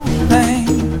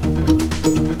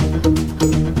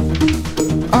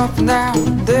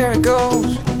down, there it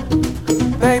goes,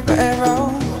 paper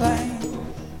aeroplane.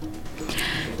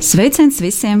 Sveiciens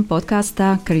visiem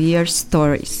podkāstā Career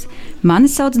Stories. Mani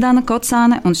sauc Dana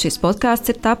Kocāne, un šis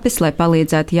podkāsts ir tapis, lai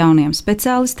palīdzētu jauniem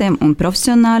speciālistiem un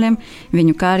profesionāļiem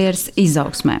viņu karjeras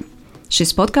izaugsmē.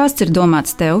 Šis podkāsts ir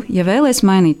domāts tev, ja vēlies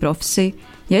mainīt profesiju,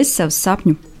 ja esi savas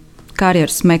sapņu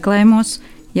karjeras meklējumos,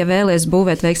 ja vēlies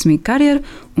būvēt veiksmīgu karjeru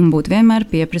un būt vienmēr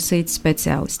pieprasīts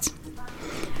speciālists.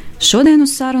 Šodien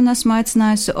uz sarunu esmu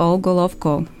aicinājusi Olgu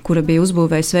Golovko, kura bija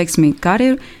uzbūvējusi veiksmīgu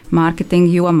karjeru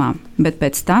mārketinga jomā, bet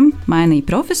pēc tam mainīja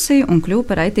profesiju un kļuva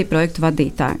par IT projektu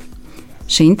vadītāju.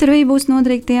 Šī intervija būs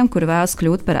noderīga tiem, kuri vēlas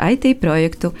kļūt par IT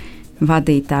projektu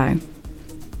vadītāju.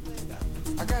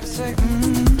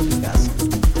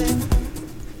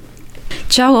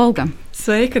 Čau, Olga!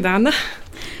 Sveika, Dana!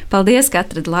 Paldies, ka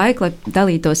atradi laiku, lai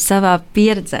dalītos savā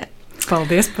pieredzē.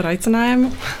 Paldies par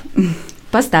aicinājumu!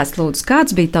 Pastāst, lūdzu,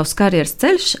 kāds bija tavs karjeras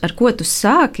ceļš, ar ko tu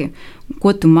sāki,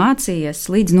 ko tu mācījies,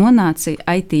 līdz nonāci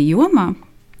IT jomā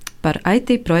par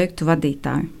IT projektu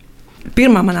vadītāju?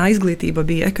 Pirmā manā izglītība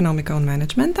bija ekonomikā un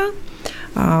menedžmentā.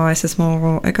 Es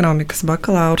esmu ekonomikas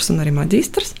bakalaurs un arī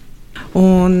maģistrs.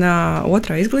 Un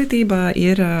otrā izglītība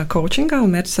ir coachingā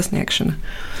un mērķu sasniegšana.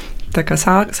 Tā kā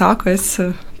sāku es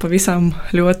pavisam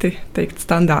ļoti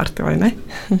standārti, vai ne?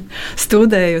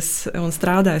 Studējusi un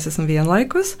strādājusi esmu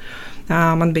vienlaikus.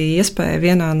 Man bija iespēja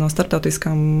vienā no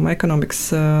starptautiskām ekonomikas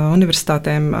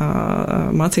universitātēm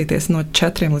mācīties no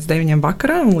 4 līdz 9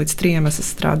 vakarā, un līdz 3 esmu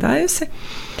strādājusi.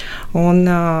 Un,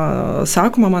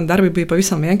 sākumā man darbi bija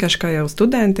pavisam vienkārši kā jau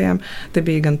studentiem. Te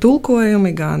bija gan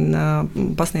tulkojumi, gan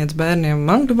pasniedz bērniem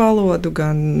angļu valodu,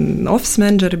 gan office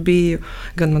menedžeri biju,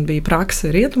 gan man bija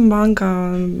prakse Rietumbankā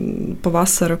pa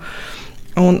vasaru.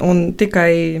 Un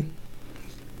tikai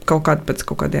pēc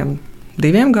kaut kādiem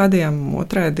 2 gadiem,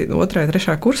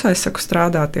 3. kursā es saku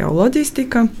strādāt jau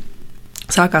loģistika.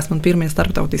 Sākās man pirmie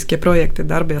starptautiskie projekti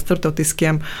darbi ar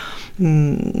starptautiskiem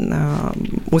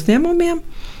uzņēmumiem.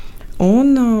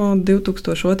 Un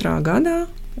 2002. gadā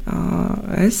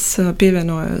es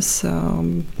pievienojos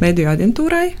mediju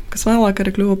aģentūrai, kas vēlāk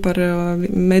arī kļuva par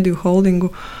mediju holdingu,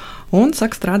 un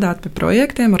sāku strādāt pie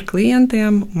projektiem ar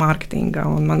klientiem mārketingā.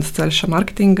 Un mans ceļš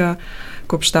mārketingā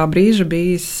kopš tā brīža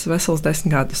bijis vesels 10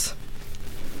 gadus.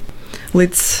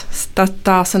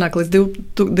 Tā sanāk līdz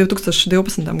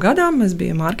 2012. gadam es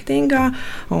biju mārketingā,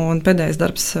 un pēdējais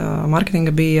darbs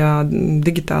mārketinga bija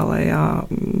digitālajā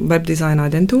webdizaina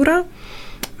aģentūrā.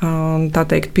 Tā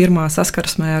teikt, pirmā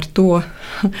saskarsmē ar to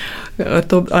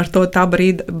tā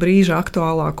brīža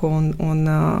aktuālāko un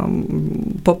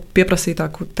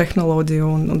pieprasītāku tehnoloģiju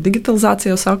un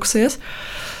digitalizāciju sākusies.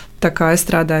 Tā kā es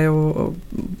strādāju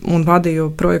un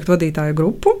vadīju projektu vadītāju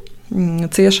grupu,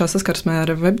 ciešā saskarsmē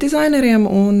ar webdizaineriem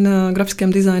un grafiskiem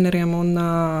dizaineriem un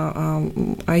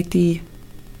IT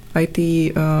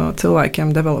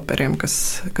cilvēkiem, developeriem,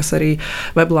 kas arī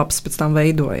weblapas pēc tam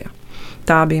veidoja.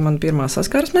 Tā bija mana pirmā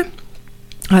saskarsme.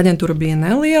 Aģentūra bija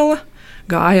neliela,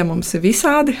 gāja mums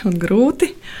visādi un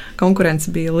grūti. Konkurence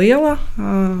bija liela,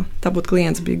 dabūt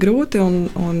klients bija grūti,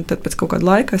 un tad pēc kaut kāda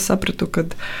laika es sapratu, ka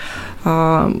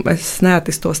es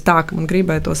neattīstos tā, ka man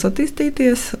gribētos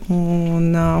attīstīties,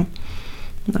 un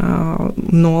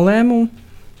nolēmu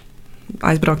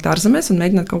aizbraukt ārzemēs un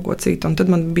mēģināt kaut ko citu. Un tad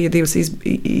man bija 2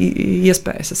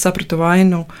 iespējas. Es sapratu, vai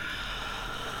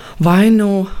nu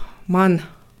man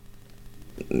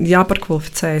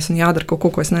jāpārkvalificējas un jādara kaut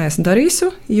ko, ko es neesmu darījusi,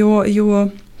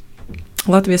 jo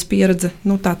Latvijas pieredze,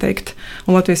 tā teikt,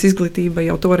 un Latvijas izglītība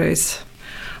jau toreiz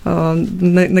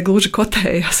negluži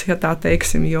kotējās, ja tā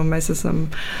teiksim, jo mēs esam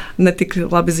ne tik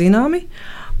labi zināmi.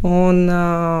 Un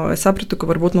es sapratu, ka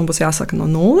varbūt man būs jāsaka no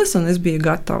nulles, un es biju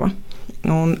gatava.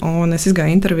 Un es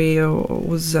izgāju interviju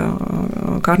uz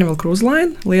Carnival Cruise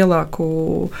Line, lielāku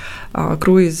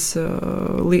kruīzu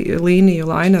līniju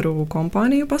laineru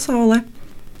kompāniju pasaulē,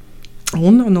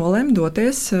 un nolēmu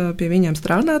doties pie viņiem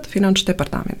strādāt finanšu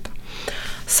departamentā.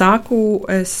 Sāku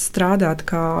es strādāt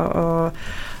kā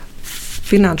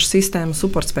finanšu sistēmu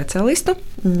support speciālistu,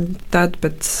 tad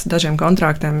pēc dažiem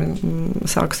kontraktiem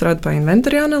sāku strādāt par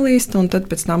inventāri analīstu, un tad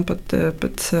pēc tam pat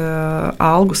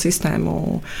algu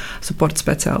sistēmu support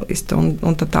speciālistu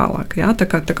un tā tālāk. Ja? Tā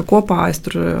kā kopā es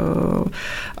tur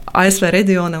ASV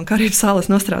reģionā un Karību salas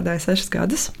nostrādāju 6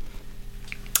 gadus.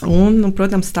 Un,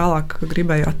 protams, tālāk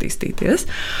gribēju attīstīties.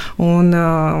 Un,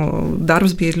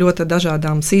 darbs bija ļoti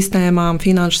dažādām sistēmām,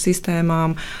 finanšu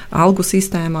sistēmām, algu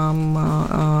sistēmām,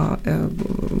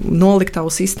 noliktavu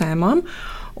sistēmām.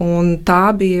 Un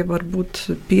tā bija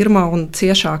varbūt pirmā un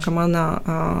ciešāka mana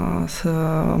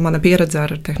pieredze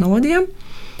ar tehnoloģijām.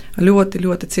 ļoti,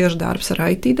 ļoti cieši darbs ar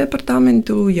IT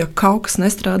departamentu. Ja kaut kas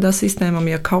nestrādā sistēmām,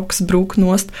 ja kaut kas brūk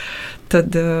nost,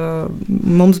 tad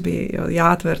mums bija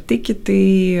jāatver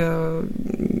tiketi,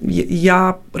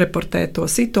 jāreportē to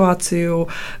situāciju,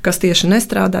 kas tieši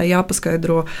nestrādā,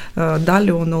 jāpaskaidro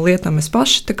daļu no lietām mēs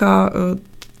paši. Tā kā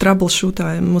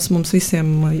troubleshootājiem, mums visiem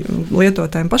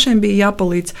lietotājiem pašiem bija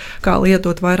jāpalīdz, kā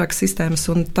lietot vairākas sistēmas,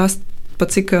 un tas,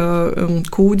 pat cik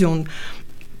kūģi un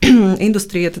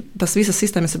industrija, tas visas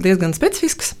sistēmas ir diezgan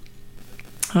specifiskas.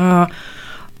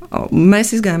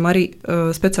 Mēs izgājām arī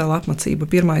speciālu apmācību.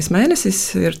 Pirmais mēnesis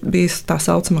ir bijis tā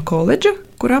saucama koledža,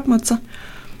 kur apmāca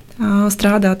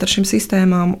strādāt ar šīm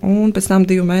sistēmām, un pēc tam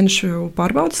 2 mēnešu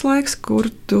pārbaudas laiks, kur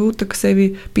tu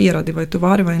sevi pieradi, vai tu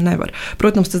vari vai nevari.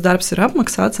 Protams, tas darbs ir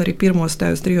apmaksāts arī pirmos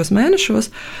 3 mēnešos,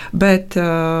 bet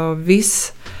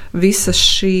visa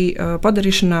šī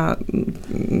padarīšanā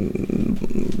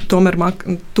tomēr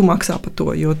tu maksā par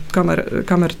to, jo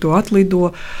kamēr tu atlido,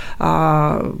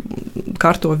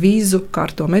 kārto vīzu,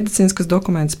 kārto medicīniskas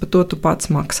dokumentus, par to tu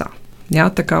pats maksā. Jā,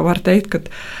 tā kā var teikt, ka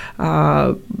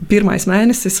pirmais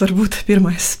mēnesis, varbūt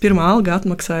pirmā alga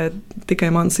atmaksāja tikai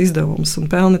manas izdevumus,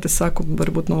 un pelnīt, es saku,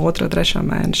 varbūt no 2. 3.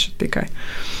 mēneša tikai.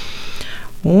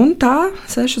 Un tā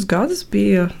 6 gadus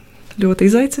bija ļoti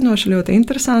izaicinoši, ļoti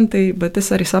interesanti, bet es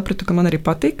arī sapratu, ka man arī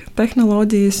patīk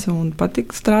tehnoloģijas un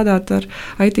patīk strādāt ar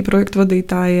IT projektu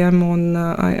vadītājiem un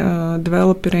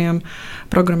developeriem,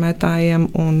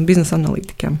 programmētājiem un biznesa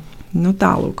analītikiem. Nu,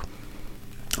 tālūk.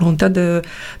 Un tad,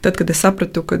 kad es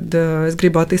sapratu, ka es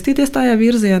gribu attīstīties tajā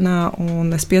virzienā,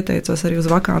 un es pieteicos arī uz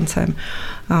vakancēm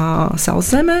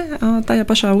Sauszemē, tajā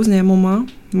pašā uzņēmumā,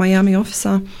 Miami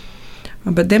ofisā,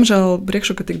 bet, diemžēl,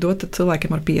 priekšroka tika dota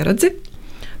cilvēkiem ar pieredzi.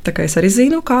 Tā kā es arī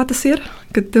zinu, kā tas ir,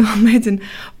 kad tu mēģini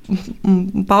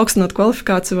paaugstināt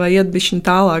kvalifikāciju vai iet bišķiņ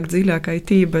tālāk, dziļāk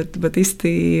IT, bet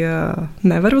īsti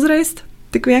nevar uzreiz.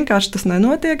 Tik vienkārši tas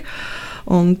nenotiek.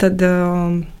 Un tad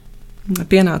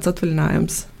pienāca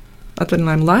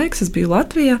atvaļinājuma laiks, es biju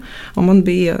Latvijā, un man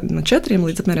bija no 4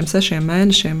 līdz apmēram 6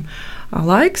 mēnešiem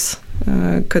laiks,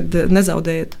 kad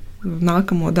nezaudējot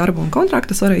nākamo darbu un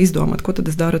kontraktu, es varēju izdomāt, ko tad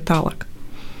es daru tālāk.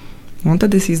 Un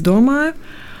tad es izdomāju,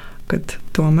 kad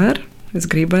tomēr es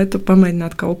gribētu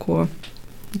pamēģināt kaut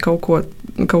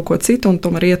ko citu un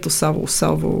tomēr iet uz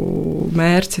savu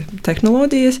mērķi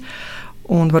tehnoloģijas,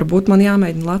 un varbūt man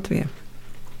jāmēģina Latvijā.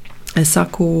 Es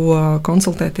saku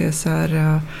konsultēties ar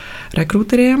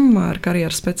rekrūteriem, ar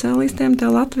karjeras speciālistiem te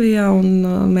Latvijā un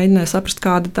mēģināju saprast,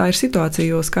 kāda tā ir situācija,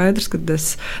 jo skaidrs, ka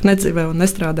es nedzīvēju un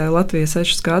nestrādāju Latvijā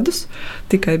 6 gadus,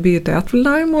 tikai biju te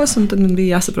atvaļinājumos, un tad man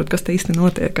bija jāsaprot, kas te īsti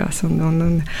notiekās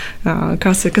un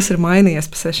kas ir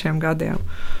mainījies pa 6 gadiem.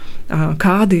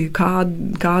 Kādi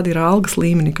ir algas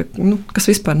līmeni, kas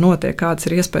vispār notiek, kādas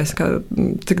ir iespējas,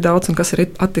 cik daudz un kas ir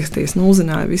attīstījies.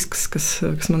 Uzzināju visu,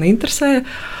 kas man interesē.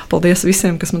 Paldies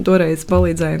visiem, kas man toreiz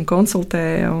palīdzēja un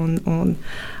konsultēja un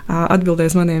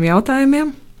atbildēja uz maniem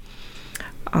jautājumiem.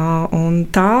 Un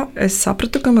tā es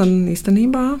sapratu, ka man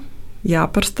īstenībā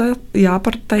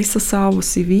jāpartaisa savu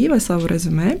CV vai savu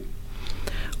rezumē,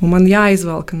 un man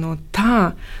jāizvelk no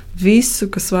tā visu,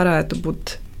 kas varētu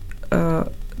būt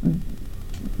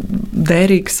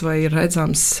derīgs vai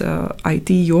redzams IT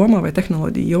jomā vai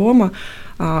tehnoloģija jomā,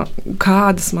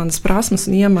 kādas manas prasmes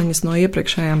un iemaņas no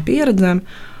iepriekšējām pieredzēm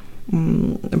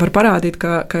var parādīt,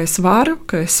 ka es varu,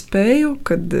 ka es spēju,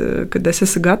 kad es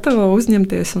esmu gatava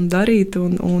uzņemties un darīt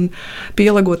un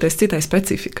pielāgoties citai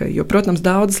specifikai. Jo, protams,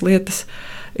 daudzas lietas,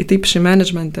 it īpaši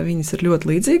menedžmenta, viņas ir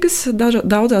ļoti līdzīgas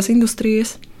daudzās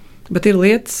industrijas, bet ir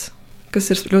lietas, kas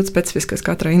ir ļoti specifiskas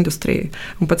katrai industrijai.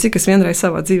 Un pat cik es vienreiz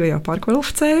savā dzīvē jau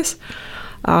pārkvalificējos,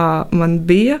 man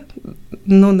bija,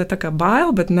 ne tā kā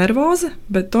bail, bet nervoze,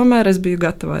 bet tomēr es biju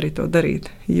gatava arī to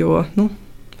darīt, jo,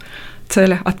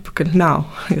 ceļa atpakaļ nav,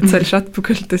 jo ceļš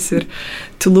atpakaļ tas ir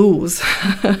to lose.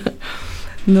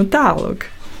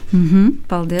 Tālāk.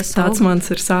 Paldies. Tāds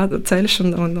mans ir ceļš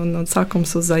un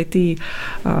sākums uz IT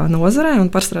nozarē,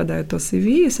 un pārstrādājot to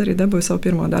CV, es arī dabūju savu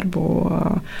pirmo darbu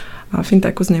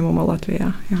fintech uzņēmumā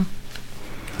Latvijā. Jā.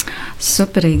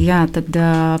 Superīgi, jā. Tad,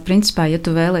 principā, ja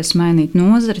tu vēlies mainīt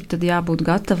nozari, tad jābūt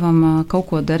gatavam kaut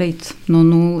ko darīt no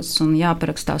nulles un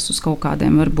jāparakstās uz kaut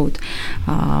kādiem varbūt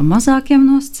mazākiem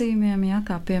nosacījumiem, jā,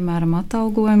 kā piemēram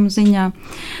atalgojumu ziņā.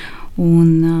 Un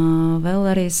vēl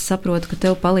arī es saprotu, ka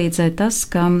tev palīdzēja tas,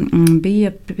 ka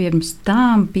bija pirms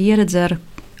tām pieredze ar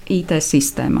IT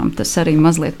sistēmām. Tas arī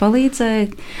mazliet palīdzēja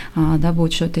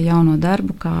dabūt šo te jauno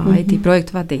darbu kā IT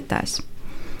projektu vadītājs.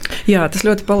 Jā, tas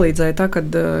ļoti palīdzēja tā, kad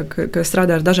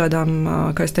strādāju ar dažādām,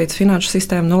 kā es teicu, finanšu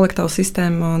sistēmu, noliktavu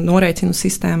sistēmu, norēķinu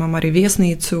sistēmām, arī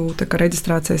viesnīcu, tā kā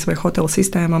reģistrācijas vai hotelu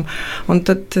sistēmām. Un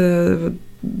tad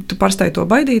tu pārstāji to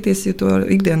baidīties, ja tu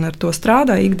ikdienā ar to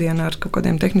strādā, ikdienā ar kaut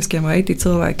kādiem tehniskiem vai IT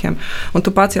cilvēkiem, un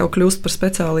tu pats jau kļūst par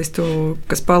speciālistu,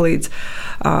 kas palīdz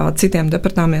citiem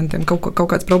departamentiem kaut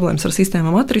kādas problēmas ar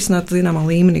sistēmām atrisināt zināmā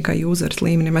līmenī, kā useris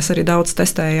līmenī. Mēs arī daudz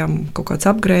testējam kaut kāds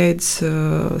upgrades,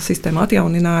 sistēma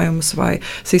atjauninājumus vai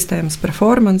sistēmas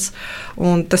performance,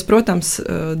 un tas, protams,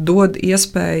 dod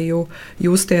iespēju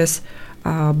justies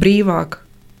brīvāk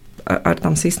ar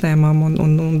tām sistēmām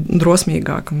un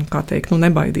drosmīgāk, un, kā teikt,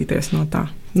 nebaidīties no tā.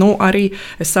 Arī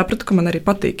es sapratu, ka man arī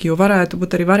patīk, jo varētu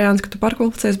būt arī variants, ka tu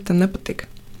pārkvalificēsi, bet tev nepatīk.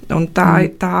 Un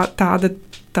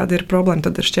tāda ir problēma,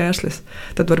 tad ir šķērslis,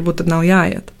 tad varbūt tad nav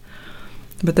jāiet.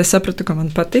 Bet es sapratu, ka man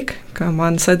patīk, ka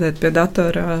man sēdēt pie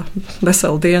datora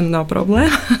veselu dienu nav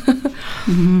problēma.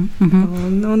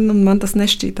 un man tas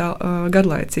nešķītā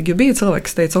garlaicīgi. Jo bija cilvēki,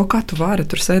 kas teica, kā tu vari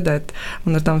tur sēdēt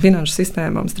un ar tām finanšu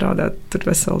sistēmām strādāt tur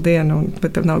veselu dienu,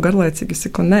 bet tev nav garlaicīgi. Es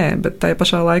saku, nē, bet tajā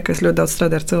pašā laikā es ļoti daudz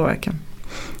strādāju ar cilvēkiem.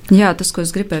 Jā, tas, ko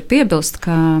es gribēju piebilst,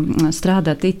 ka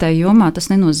strādāt IT jomā, tas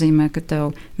nenozīmē, ka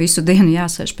tev visu dienu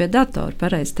jāsēž pie datora.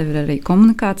 Pareizi, tev ir arī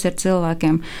komunikācija ar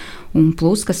cilvēkiem. Un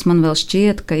plus, kas man vēl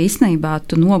šķiet, ka īstenībā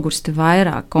tu nogursti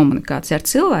vairāk komunikāciju ar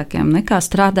cilvēkiem nekā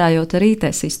strādājot ar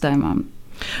IT sistēmām.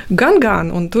 Gan,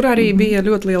 un tur arī bija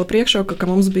ļoti liela priekšroka, ka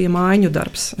mums bija mājiņu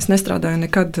darbs. Es nestrādāju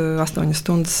nekad 8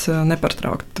 stundas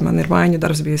nepārtraukti. Man ir mājiņu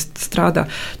darbs, bija strādā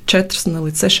 4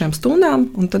 līdz 6 stundām,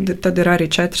 un tad ir arī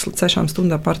 4 līdz 6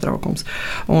 stundām pārtraukums.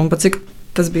 Un pat cik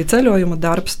tas bija ceļojuma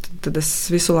darbs, tad es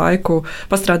visu laiku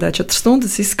pastrādāju 4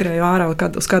 stundas, izskrēju ārā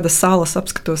uz kādas salas,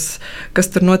 apskatos, kas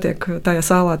tur notiek tajā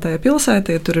salā, tajā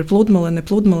pilsētā, ja tur ir pludmale, ne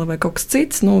pludmale vai kaut kas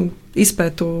cits,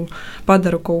 izpētu,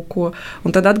 padaru kaut ko,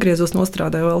 un tad atgriezos,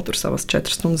 nostrādāju vēl tur savas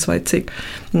 4 stundas vai cik.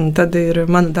 Un tad ir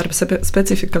mana darba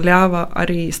specifika ļāva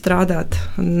arī strādāt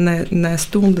ne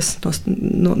stundas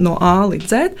no A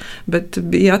līdz Z, bet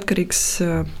bija atkarīgs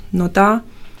no tā,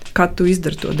 kā tu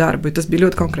izdari to darbu, jo tas bija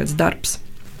ļoti konkrēts darbs.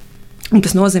 Un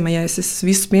tas nozīmē, ja es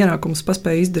visus pienākumus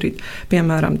paspēju izdarīt,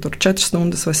 piemēram, 4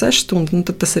 stundas vai 6 stundas,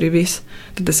 tad tas arī viss.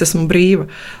 Tad es esmu brīva.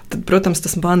 Tad, protams,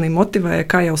 tas mani motivēja,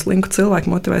 kā jau slinku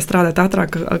cilvēku motivēja strādāt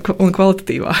ātrāk un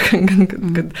kvalitatīvāk.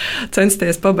 Kad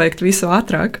censties pabeigt visu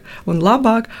ātrāk un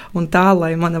labāk, un tā,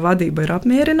 lai mana vadība ir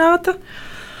apmierināta,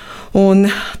 un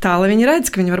tā, lai viņi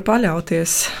redz, ka viņi var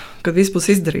paļauties, kad viss būs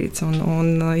izdarīts.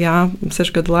 Jā,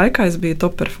 6 gadu laikā es biju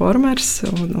top performers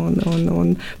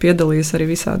un piedalījos arī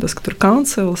visādos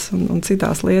councils un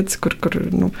citās lietas, kur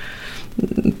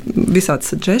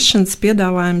visādas suggestions,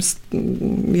 piedāvājums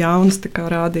jaunas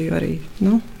rādīju arī.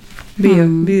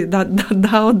 Bija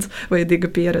daudz veidīga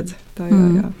pieredze.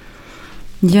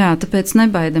 Jā, tāpēc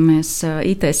nebaidamies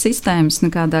IT sistēmas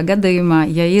nekādā gadījumā.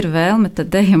 Ja ir vēlme,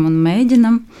 tad ejam un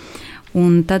mēģinam.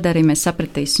 Un tad arī mēs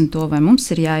sapratīsim to, vai mums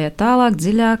ir jāiet tālāk,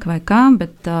 dziļāk vai kā,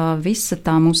 bet visa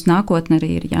tā mūsu nākotne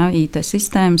arī ir IT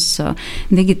sistēmas,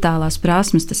 digitālās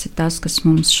prasmes, tas ir tas, kas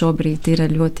mums šobrīd ir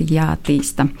ļoti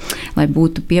jātīsta, lai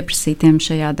būtu pieprasītiem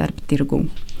šajā darba tirgū.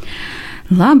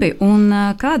 Labi, un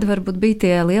kādi varbūt bija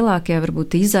tie lielākie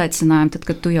izaicinājumi, tad,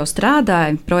 kad tu jau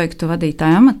strādāji projektu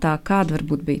vadītāja amatā, kādi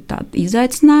varbūt bija tādi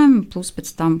izaicinājumi, plus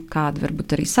pēc tam kādi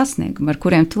varbūt arī sasniegumi, ar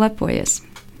kuriem tu lepojies?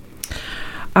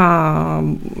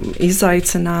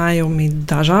 Izaicinājumi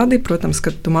dažādi. Protams,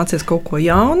 kad tu mācies kaut ko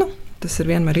jaunu, tas ir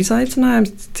vienmēr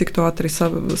izaicinājums, cik tu ātri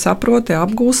saproti,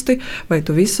 apgūsti, vai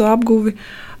tu visu apguvi,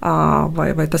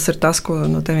 vai tas ir tas, ko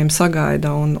no teviem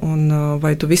sagaida, un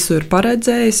vai tu visu ir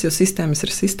paredzējis, jo sistēmas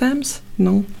ir sistēmas.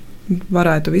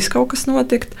 Varētu viss kaut kas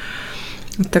notikt.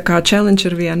 Tā kā challenge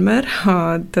ir vienmēr,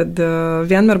 tad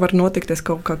vienmēr var notikties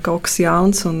kaut kas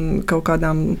jauns, un kaut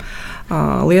kādām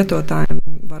lietotājiem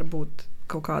var būt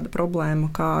kaut kāda problēma,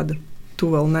 kādu tu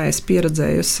vēl neesi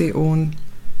pieredzējusi, un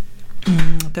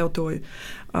tev to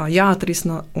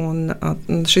jāatrisina. Un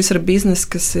šis ir biznes,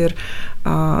 kas ir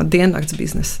diennakts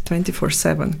biznes,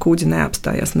 24/7, kuģi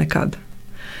neapstājas nekad.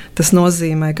 Tas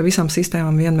nozīmē, ka visām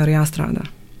sistēmām vienmēr jāstrādā.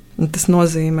 Un tas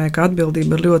nozīmē, ka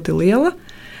atbildība ir ļoti liela,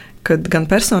 kad gan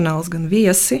personāls, gan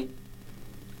viesi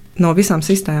no visām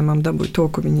sistēmām dabūja to,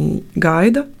 ko viņi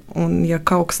gaida, un ja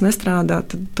kaut kas nestrādā,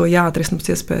 tad to jāatrisina pēc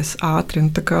iespējas ātri. Un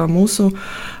tā kā mūsu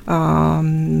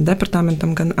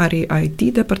departamentam, gan arī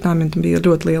IT departamentam bija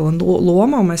ļoti liela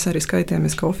loma, un mēs arī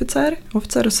skaitījāmies kā oficeri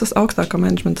augstākā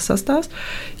menedžmenta sastāvs,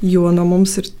 jo no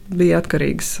mums bija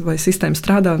atkarīgs, vai sistēma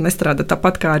strādā un nestrādā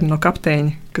tāpat kā arī no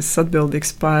kapteiņa, kas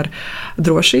atbildīgs par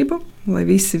drošību, lai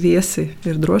visi viesi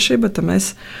ir drošība, tad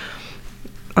mēs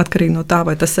atkarīgi no tā,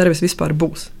 vai tas servis vispār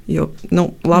būs. Jo,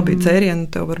 labi, dzērienu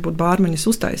tev varbūt bārmeņus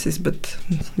uztaisīs, bet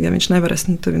ja viņš nevarēs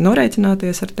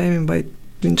norēķināties ar tevi, vai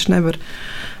viņš nevar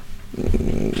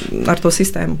ar to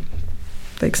sistēmu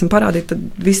teiksim, parādīt, tad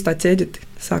viss tā ķēģeti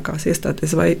sākās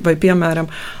iestāties. Vai piemēram,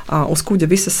 uz kuģa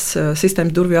visas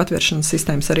sistēmas durvju atvēršanas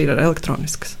sistēmas arī ir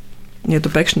elektroniskas. Ja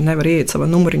tu pēkšņi nevari ieiet savā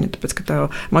numuriņu, tāpēc, ka tā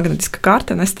magnetiska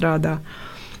karte nestrādā,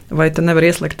 vai tu nevari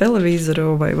ieslēgt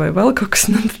televizoru, vai vēl kaut kas,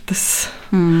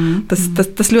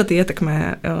 tas ļoti ietekmē,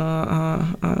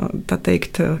 tā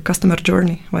teikt, customer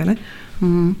journey, vai ne?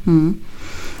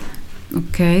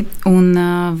 Okay. Un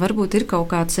varbūt ir kaut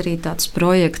kāds arī tāds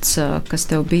projekts, kas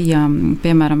tev bija,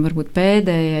 piemēram, varbūt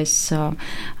pēdējais,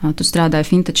 tu strādāji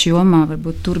fintech jomā,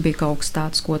 varbūt tur bija kaut kas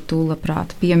tāds, ko tu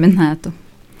labprāt pieminētu?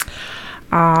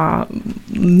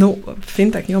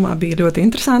 Fintech jomā bija ļoti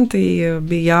interesanti,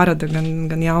 bija jārada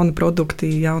gan jauni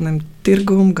produkti jauniem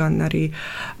tirgum, gan arī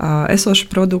esošu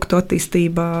produktu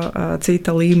attīstībā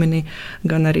cita līmenī,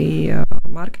 gan arī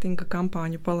mārketinga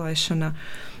kampaņu palaišana.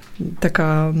 Tā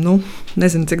kā,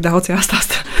 nezinu, cik daudz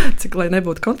jāstāsta, cik lai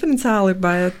nebūtu konfidenciāli,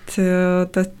 bet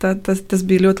tas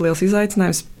bija ļoti liels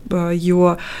izaicinājums,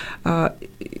 jo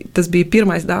tas bija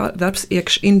pirmais darbs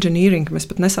iekš engineering. Mēs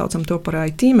pat nesaucam to par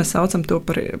IT, mēs saucam to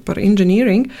par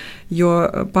engineering, jo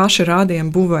paši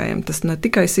rādījām būvējam. Tas ne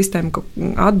tikai sistēma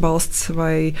atbalsts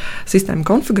vai sistēma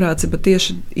konfigurācija, bet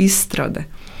tieši izstrade.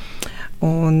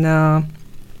 Un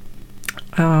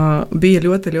bija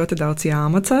ļoti, ļoti daudz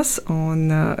jāmācās, un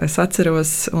es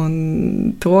atceros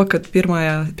to, ka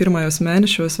pirmajos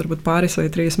mēnešos, varbūt pāris vai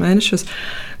 3 mēnešos,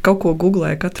 kaut ko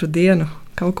googlēju katru dienu,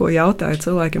 kaut ko jautāju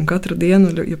cilvēkiem katru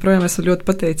dienu, joprojām esmu ļoti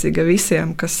pateicīga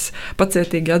visiem, kas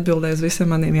pacietīgi atbildēja uz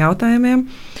visiem maniem jautājumiem.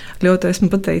 Ļoti esmu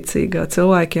pateicīga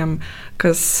cilvēkiem,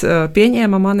 kas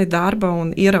pieņēma mani darba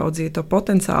un ieraudzīja to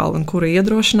potenciālu un kuri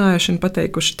iedrošinājuši un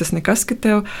pateikuši, tas nekas, ka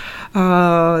tev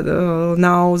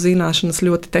nav zināšanas,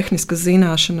 ļoti tehniskas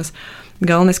zināšanas.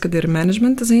 Galvenais, kad ir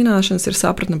menedžmenta zināšanas, ir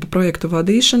sapratne par projektu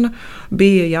vadīšanu,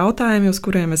 bija jautājumi, uz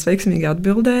kuriem es veiksmīgi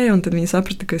atbildēju, un tad viņi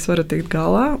saprata, ka es varu tikt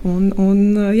galā, un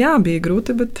jā, bija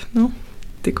grūti, bet,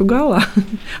 tiku galā.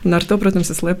 Un ar to,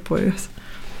 protams, es lepojos.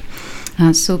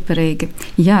 Superīgi.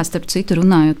 Jā, starp citu,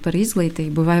 runājot par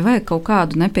izglītību, vai vajag kaut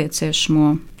kādu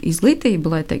nepieciešamo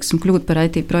izglītību, lai, teiksim, kļūtu par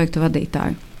IT projektu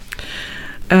vadītāju?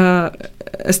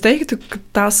 Es teiktu, ka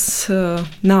tas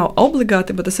nav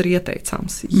obligāti, bet tas ir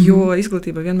ieteicams, jo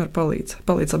izglītība vienmēr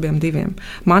palīdz abiem diviem.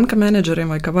 Man, kā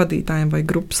menedžeriem vai kā vadītājiem vai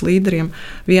grupas līderiem,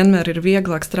 vienmēr ir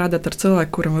vieglāk strādāt ar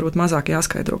cilvēku, kuram varbūt mazāk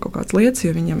jāskaidro kaut kādas lietas,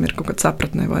 jo viņam ir kaut kāda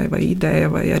sapratne vai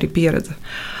ideja vai arī pieredze.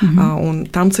 Un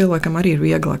tam cilvēkam arī ir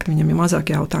vieglāk, viņam ir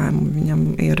mazāk jautājumu,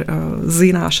 viņam ir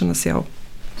zināšanas jau,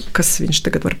 kas viņš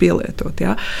tagad var pielietot.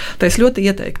 Ja? Tā es ļoti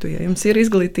ieteiktu, ja jums ir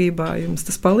izglītība, jums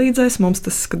tas palīdzēs, mums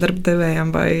tas, ka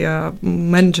darbdevējiem vai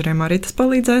menedžeriem arī tas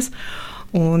palīdzēs.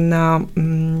 Un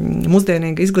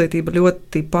mūsdienīga izglītība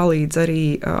ļoti palīdz arī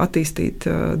attīstīt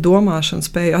domāšanu,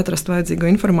 spēju atrast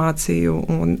vajadzīgo informāciju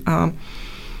un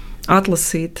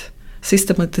atlasīt,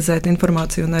 sistematizēt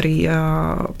informāciju un arī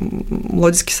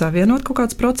loģiski savienot kaut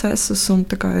kādus procesus. Un,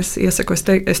 kā es iesaku,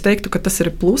 es teiktu, ka tas ir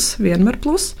plus, vienmēr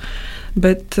plus,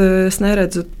 bet es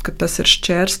neredzu, ka tas ir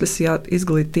šķērslis, ja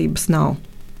izglītības nav.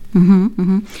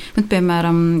 Bet,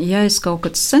 piemēram, ja es kaut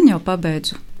kad sen jau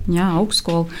pabeidzu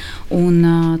augstskolu, un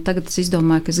tagad es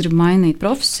izdomāju, ka es gribu mainīt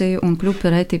profesiju un kļūt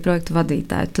par IT projektu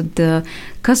vadītāju, tad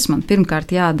kas man pirmkārt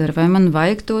jādara? Vai man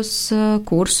vajag tos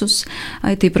kursus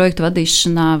IT projektu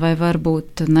vadīšanā, vai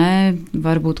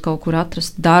varbūt kaut kur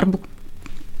atrast darbu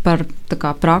par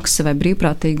praksi vai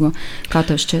brīvprātīgo? Kā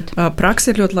tev šķiet? Praksa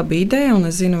ir ļoti laba ideja, un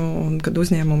es zinu, kad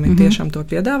uzņēmumi tiešām to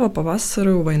piedāvā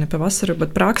pavasaru vai ne pavasaru,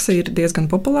 bet praksa ir diezgan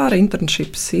populāra,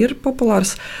 internships ir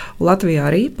populārs. Latvijā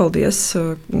arī, paldies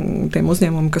tiem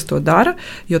uzņēmumiem, kas to dara,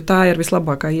 jo tā ir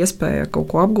vislabākā iespēja kaut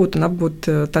ko apgūt un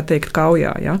apgūt, tā teikt,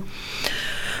 kaujā. Ja?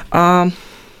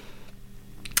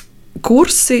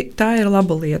 Kursi, tā ir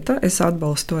laba lieta, es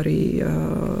atbalstu arī,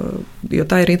 jo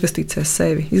tā ir investīcija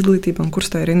sevi. Izglītība un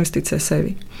kurs tā ir investīcija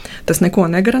sevi. Tas neko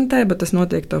negarantē, bet tas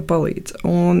noteikti tev palīdz.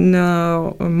 Un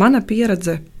mana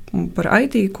pieredze par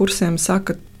IT kursiem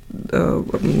saka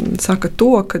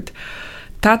to, ka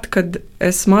tad, kad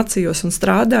es mācījos un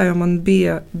strādāju, man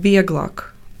bija vieglāk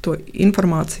to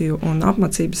informāciju un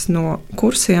apmācības no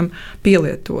kursiem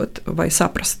pielietot vai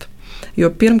saprast. Jo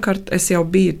pirmkārt es jau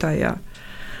biju tajā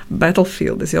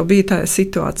battlefield, es jau biju tajā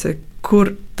situācijā,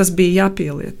 kur tas bija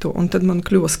jāpielieto, un tad man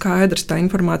kļuva skaidrs, tā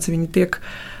informācija viņa tiek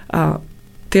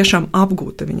tiešām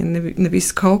apgūta, viņa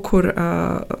nevis kaut kur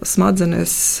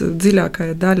smadzenēs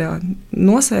dziļākajā daļā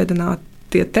nosēdināt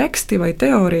tie teksti vai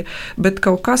teorija, bet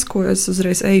kaut kas, ko es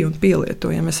uzreiz eju un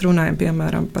pielietoju. Ja mēs runājam,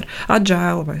 piemēram, par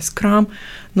agile vai scrum,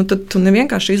 tad tu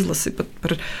nevienkārši izlasi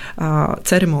par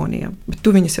ceremonijām, bet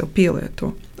tu viņas jau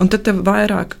pielieto. Un tad tev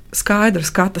vairāk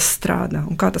skaidrs, kā tas strādā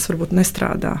un kā tas varbūt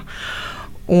nestrādā.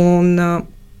 Un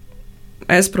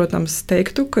es, protams,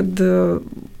 teiktu, ka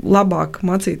labāk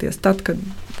mācīties tad,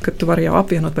 kad tu vari jau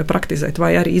apvienot vai praktizēt,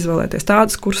 vai arī izvēlēties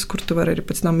tādus kursus, kur tu vari arī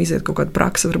pēc tam iziet kaut kādu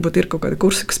praksi. Varbūt ir kaut kādi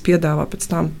kursi, kas piedāvā pēc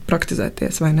tam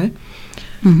praktizēties, vai ne?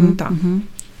 Tā.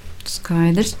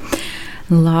 Skaidrs.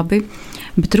 Labi.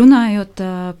 Bet runājot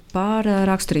par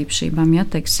raksturīpašībām, ja,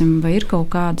 teiksim, vai ir kaut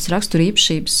kādas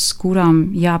raksturīpašības,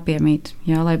 kurām jāpiemīt,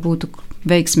 lai būtu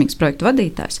veiksmīgs projektu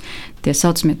vadītājs, tie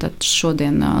saucamie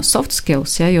šodien soft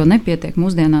skills, jo nepietiek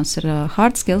mūsdienās ar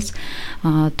hard skills,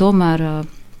 tomēr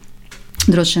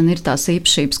droši vien ir tās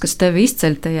īpašības, kas tevi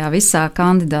izceļ tajā visā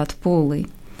kandidātu pūlī.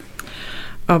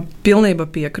 Pilnībā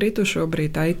piekrītu.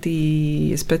 Šobrīd IT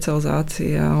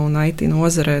specializācijā un IT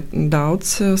nozarē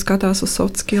daudz skatās uz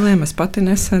soft skilliem. Es pati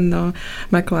nesen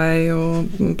meklēju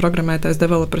programmētājs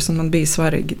developers, un man bija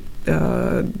svarīgi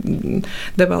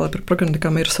developer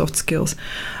programmam ir soft skills.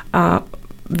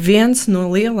 Viens no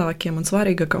lielākiem un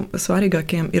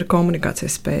svarīgākiem ir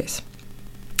komunikācijas spējas,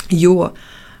 jo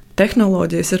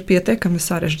tehnoloģijas ir pietiekami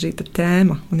sarežģīta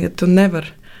tēma, un ja tu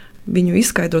nevari viņu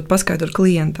paskaidrot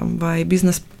klientam vai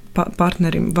biznesa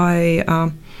partnerim vai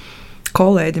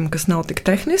kolēģim, kas nav tik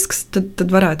tehnisks, tad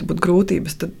varētu būt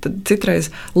grūtības. Tad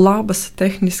citreiz labas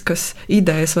tehniskas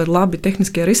idejas vai labi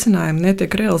tehniskie risinājumi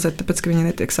netiek realizēti, tāpēc, ka viņi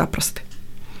netiek saprasti.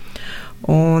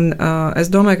 Un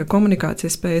es domāju, ka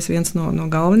komunikācijas spējas viens no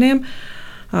galvenajiem,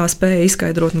 spēja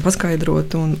izskaidrot un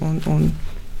paskaidrot un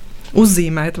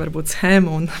uzzīmēt varbūt schēmu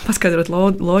un paskaidrot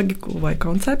loģiku vai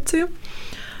koncepciju.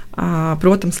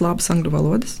 Protams, labas angļu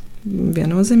valodas,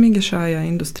 viennozīmīgi šajā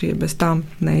industrijā bez tām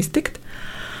neiztikt.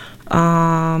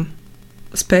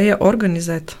 Spēja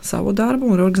organizēt savu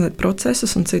darbu un organizēt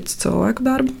procesus un citus cilvēku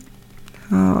darbu.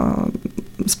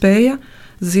 Spēja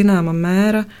zināma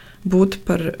mēra būt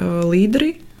par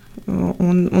līderi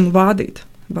un vadīt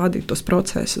tos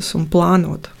procesus un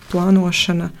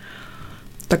plānošana.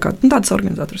 Tādas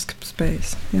organizatoriskas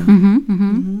spējas. Jā.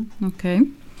 Okay.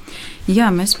 Jā,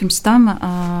 mēs pirms tam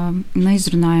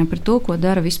neizrunājām par to, ko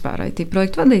dara vispār IT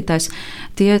projektu vadītājs.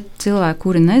 Tie cilvēki,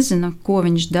 kuri nezina, ko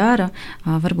viņš dara,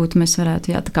 varbūt mēs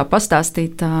varētu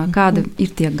pastāstīt, kādi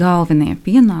ir tie galvenie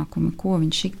pienākumi, ko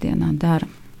viņš ikdienā dara.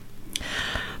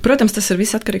 Protams, tas ir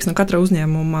viss atkarīgs no katra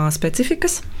uzņēmuma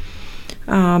specifikas,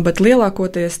 bet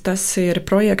lielākoties tas ir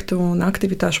projektu un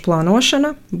aktivitāšu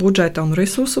plānošana, budžeta un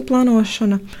resursu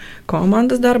plānošana,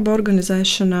 komandas darba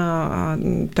organizēšana,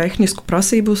 tehnisku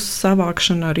prasību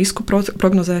savākšana, risku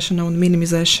prognozēšana un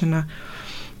minimizēšana,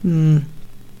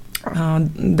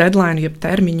 deadline, jeb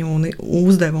termiņu un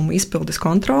uzdevumu izpildes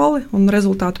kontroli un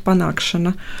rezultātu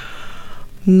panākšana.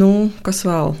 Kas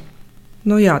vēl?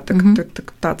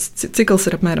 Tāds cikls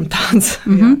ir apmēram tāds.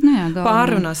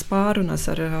 Pārunas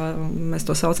ar, mēs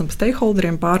to saucam par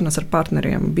stakeholderiem, pārunas ar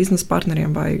partneriem, biznesa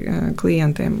partneriem vai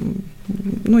klientiem,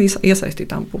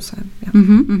 iesaistītām pusēm.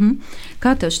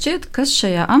 Kā tev šķiet, kas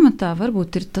šajā amatā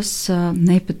varbūt ir tas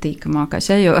nepatīkamākais?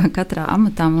 Jo katrā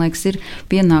amatā, man liekas, ir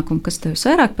pienākumi, kas tev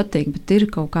vairāk patīk, bet ir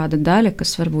kaut kāda daļa,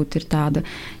 kas varbūt ir tāda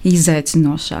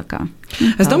izaicinošākā.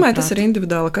 Es domāju, tas ir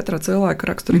individuāli katra cilvēka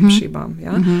raksturīpašībām.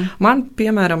 Man,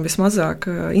 piemēram, vismazāk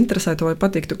interesētu vai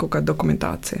patīktu kaut kāda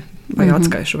dokumentācija vai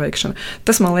atskaišu veikšana.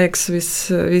 Tas, man liekas,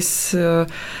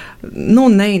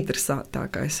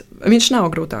 neinteresantākais. Viņš nav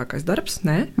grūtākais darbs,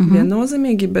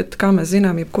 viennozīmīgi, bet, kā mēs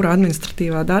zinām, jebkurā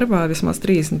administratīvā darbā vismaz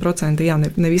 30%,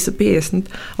 ne visa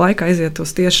 50%, laikā aiziet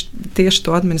uz tieši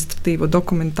to administratīvo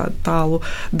dokumentālu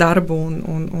darbu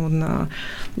un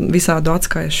visādu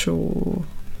atskaišu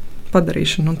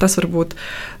padarīšanu. Un tas var būt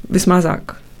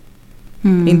vismazāk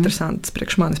interesants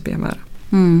priekš manis, piemēram.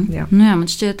 Jā, man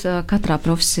šķiet, katrā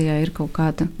profesijā ir kaut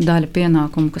kāda daļa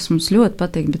pienākumu, kas mums ļoti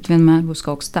patīk, bet vienmēr būs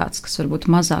kaut kas tāds, kas varbūt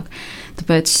mazāk.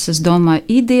 Tāpēc es domāju,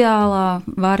 ideālā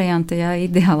varianta,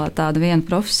 ideālā tāda viena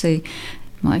profesija,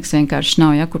 man liekas, vienkārši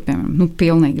nav, kur, piemēram,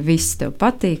 pilnīgi viss tev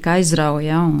patīk,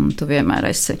 aizrauja, un tu vienmēr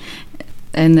esi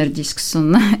enerģisks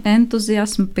un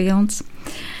entuziasma pilns.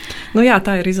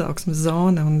 Tā ir izaugsmes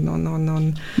zona, un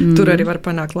tur arī var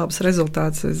panākt labus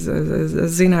rezultātus. Es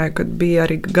zināju, ka bija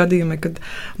arī gadījumi, kad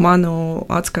manu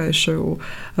atskaišu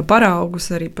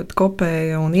paraugus arī pat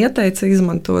kopēja un ieteica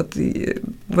izmantot.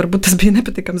 Varbūt tas bija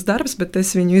nepatīkams darbs, bet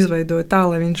es viņu izveidoju tā,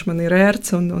 lai viņš man ir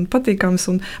ērts un patīkams,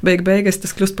 un beigās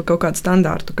tas kļūst par kaut kādu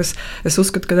standārtu, kas es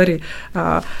uzskatu, ka arī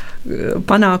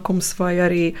panākums vai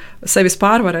arī sevis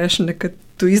pārvarēšana, kad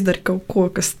tu izdari kaut ko,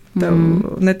 kas tev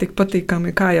netik patīkami,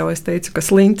 kā jau es teicu, ka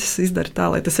sliņķis izdara tā,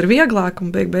 lai tas ir vieglāk,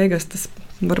 un beigās tas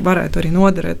varētu arī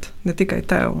noderēt ne tikai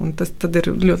tev, un tas tad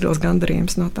ir ļoti liels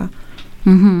gandarījums no tā.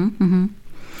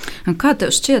 Un kā tev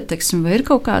šķiet, teiksim, vai ir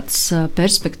kaut kādas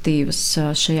perspektīvas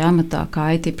šajā amatā, kā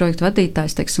IT projektu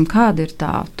vadītājs, teiksim, kāda ir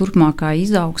tā turpmākā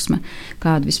izaugsme,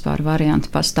 kāda vispār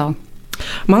varianti pastāv?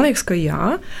 Man liekas, ka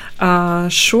jā.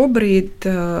 Šobrīd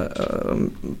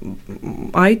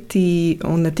IT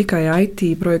un ne tikai IT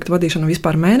projektu vadīšana,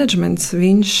 vispār menedžments,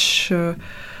 viņš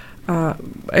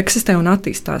eksistē un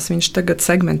attīstās. Viņš tagad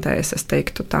segmentējas, es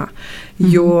teiktu tā.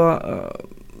 Jo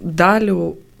daļu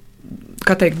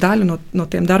no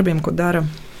tiem darbiem, ko dara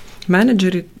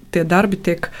menedžeri, tie darbi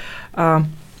tiek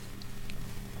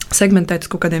segmentēti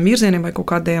uz kaut kādiem virzieniem vai kaut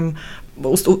kādiem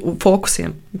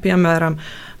fokusiem. Piemēram,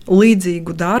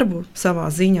 līdzīgu darbu savā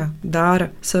ziņā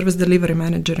dara service delivery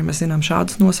menedžeri. Mēs zinām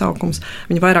šādus nosaukumus.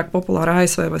 Viņi vairāk populāri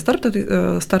ASV vai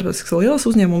starptautisks lielas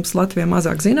uzņēmums. Latvijā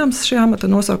mazāk zināms šī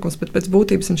amata nosaukums, bet pēc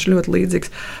būtības viņš ļoti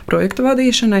līdzīgs projektu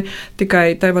vadīšanai. Tikai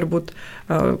te varbūt,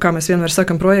 kā mēs vienmēr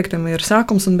sakam, projektam ir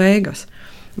sākums un beigas.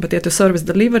 Bet, ja tu service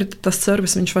delivery, tad tas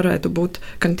service viņš varētu būt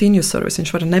continuous service,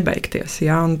 viņš var nebeigties.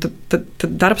 Ja? Un tad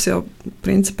darbs jau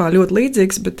principā ļoti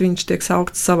līdzīgs, bet viņš tiek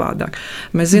saukts savādāk.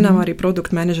 Mēs zinām arī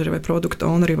produktu menedžeri vai produktu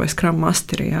owneri vai scrum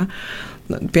masteri. Ja?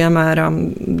 Piemēram,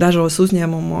 dažos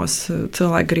uzņēmumos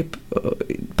cilvēki grib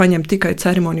paņemt tikai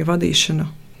ceremoniju vadīšanu.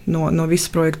 No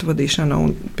visas projektu vadīšana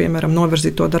un, piemēram,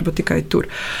 novirzīt to darbu tikai tur.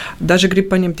 Daži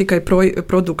grib paņemt tikai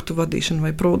produktu vadīšanu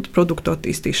vai produktu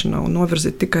attīstīšanu un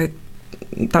novirzīt tikai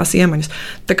tās iemaņas.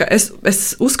 Tā kā es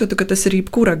uzskatu, ka tas ir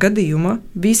jebkurā gadījumā.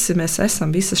 Visi mēs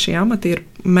esam, visa šī amata ir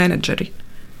menedžeri.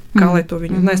 Kā lai to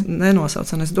viņu nenosauc.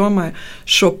 Un es domāju,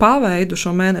 šo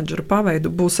menedžeru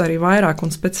paveidu būs arī vairāk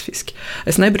un specifiski.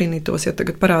 Es nebrīnītos, ja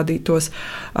tagad parādītos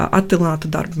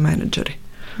attālinātu darbu menedžeri.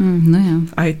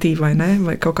 IT vai ne,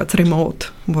 vai kaut kāds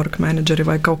remote work menedžeri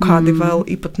vai kaut kādi vēl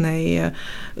īpatnēji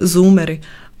zoomeri.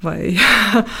 Vai,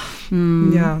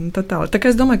 jā, tā kā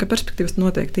es domāju, ka perspektīvas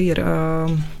noteikti ir.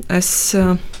 Es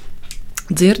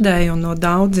dzirdēju no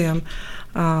daudziem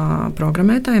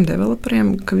programmētājiem,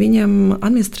 developeriem, ka viņiem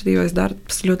administratīvais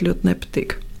darbs ļoti, ļoti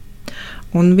nepatīk.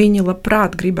 Un viņi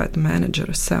labprāt gribētu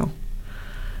menedžeru sev.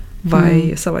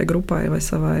 Vai savai grupai, vai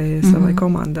savai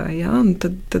komandai. Jā? Un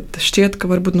tad šķiet, ka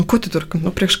varbūt, ko tu tur,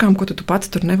 priekš kām, ko tu pats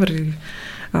tur nevari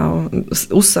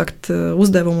uzsākt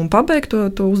uzdevumu un pabeigt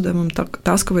to uzdevumu,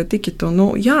 tasku vai tikitu.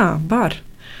 Jā, var,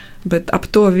 bet ap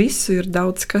to visu ir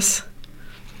daudz kas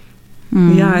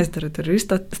jāizdara. Tur ir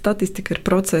statistika, ir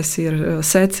procesi, ir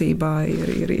secībā,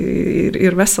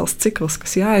 ir vesels cikls,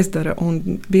 kas jāizdara,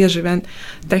 un bieži vien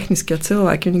tehniskie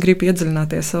cilvēki, viņi grib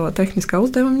iedziļināties savā tehniskā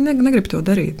uzdevumā, viņi negrib to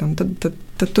darīt. Un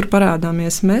tad tur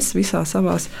parādāmies mēs visā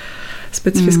savās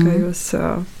specifiskajos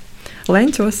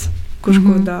leņķos, kurš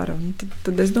ko dara.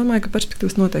 Tad es domāju, ka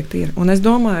perspektīvas noteikti ir. Un es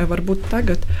domāju, varbūt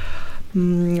tagad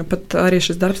pat arī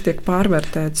šis darbs tiek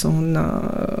pārvērtēts un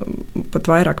pat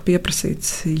vairāk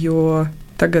pieprasīts, jo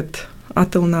tagad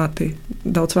attālināti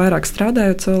daudz vairāk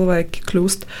strādājot cilvēki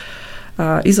kļūst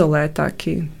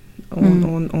izolētāki.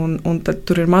 Un tad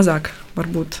tur ir mazāk,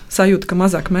 varbūt sajūta, ka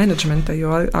mazāk menedžmenta,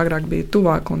 jo agrāk bija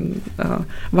tuvāk un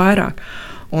vairāk.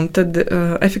 Un tad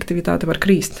efektivitāte var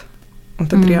krīst.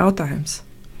 Un tad ir jautājums,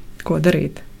 ko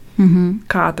darīt?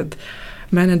 Kā tad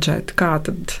menedžēt, kā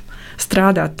tad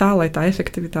strādāt tā, lai tā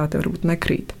efektivitāte varbūt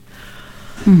nekrīt?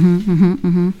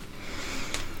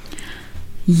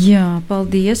 Jā,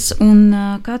 paldies. Un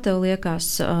kā tev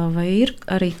liekas, vai ir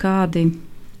arī kādi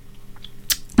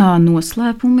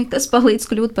noslēpumi, kas palīdz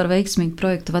kļūt par veiksmīgu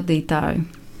projektu vadītāju?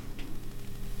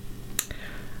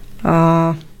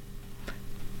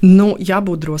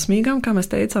 Jābūt drosmīgam, kā mēs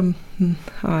teicām,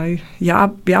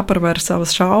 jāparvar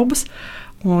savas šaubas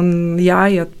un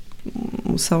jāiet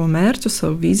uz savu mērķu,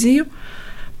 savu viziju.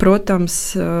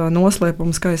 Protams,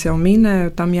 noslēpums, kā es jau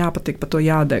minēju, tam jāpatīk, par to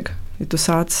jādeg. Ja tu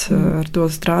sāc ar to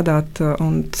strādāt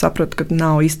un saproti, ka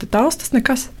nav īsti tavs, tas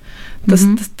nekas.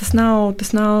 Tas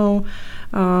nav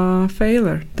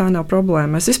failure, tā nav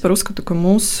problēma. Es vispār uzskatu, ka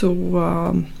mūsu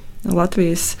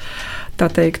Latvijas, tā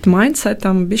teikt,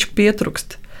 mindsetam bišķi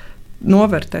pietrukst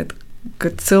novērtēt, ka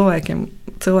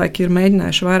cilvēki ir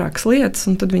mēģinājuši vairākas lietas,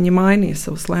 un tad viņi mainīja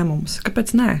savus lēmumus.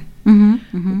 Kāpēc nē?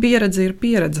 Pieredze ir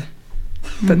pieredze.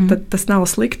 Tad tas nav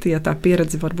slikti, ja tā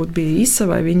pieredze varbūt bija īsa,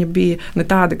 vai viņa bija ne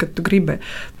tāda, ka tu gribēji.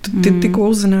 Tu tikko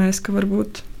uzzinājies, ka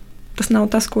varbūt tas nav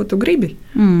tas, ko tu gribi.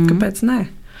 Kāpēc nē?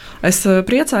 Es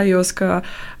priecājos, ka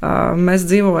mēs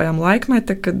dzīvojam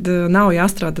laikmetā, kad nav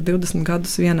jāstrādā 20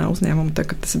 gadus vienā uzņēmumā, tā,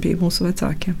 kad tas bija mūsu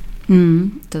vecākiem.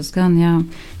 Tas gan, jā.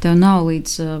 Tev nav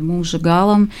līdz mūža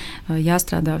galam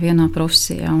jāstrādā vienā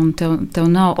profesijā, un tev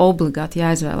nav obligāti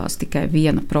jāizvēlās tikai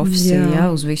viena profesija, jā,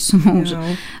 uz visu mūžu.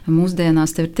 Jā.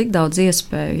 Mūsdienās tev ir tik daudz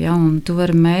iespēju, jā, un tu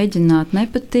vari mēģināt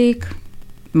nepatīk,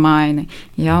 maini.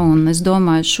 Ja, un es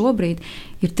domāju, šobrīd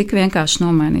ir tik vienkārši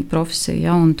nomainīt profesiju.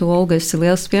 Ja, un tu, Olga, esi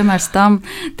liels piemērs tam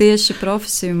tieši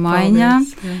profesiju maiņā.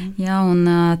 Ja, un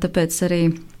tāpēc arī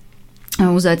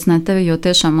uzaicināt tevi, jo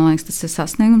tiešām, man liekas, tas ir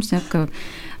sasniegums, ja, ka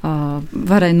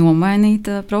varēja nomainīt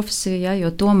profesiju, ja,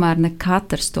 jo tomēr ne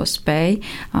katrs to spēj.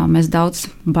 Mēs daudz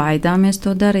baidāmies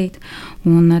to darīt.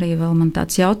 Un arī vēl man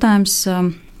tāds jautājums,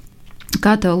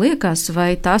 kā tev liekas,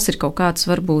 vai tās ir kaut kādas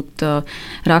varbūt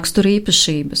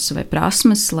raksturīpašības vai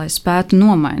prasmes, lai spētu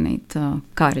nomainīt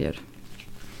karjeru?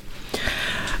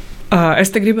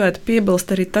 Es te gribētu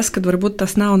piebilst arī tas, ka varbūt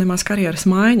tas nav nemaz karjeras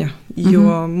maiņa,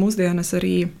 jo mūsdienas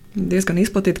arī diezgan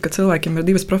izplatīta, ka cilvēkiem ir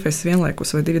 2 profesijas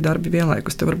vienlaikus vai 2 darbi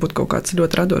vienlaikus. Tev var būt kaut kāds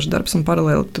ļoti radošs darbs un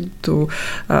paralēli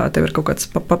tev ir kaut kāds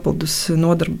papildus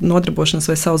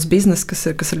nodarbošanas vai savs biznes, kas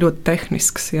ir ļoti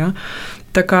tehnisks. Ja?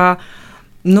 Tā kā,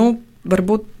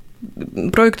 varbūt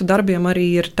projektu darbiem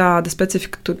arī ir tāda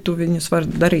specifika, tu viņus var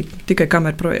darīt tikai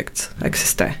kamēr projekts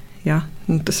eksistē. Ja?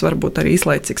 Tas var būt arī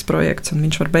īslaicīgs projekts, un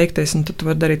viņš var beigties, un tad tu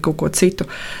vari darīt kaut ko citu.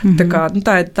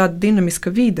 Tā ir tāda dinamiska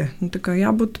vide. Tā kā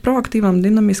jābūt proaktīvam,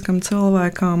 dinamiskam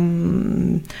cilvēkam.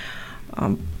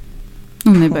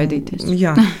 Un nebaidīties.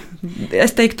 Jā.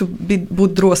 Es teiktu,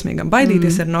 būt drosmīgam.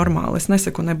 Baidīties ir normāli. Es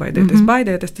nesaku nebaidieties.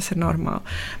 Baidieties, tas ir normāli.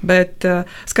 Bet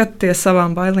skatieties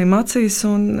savām bailīm acīs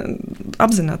un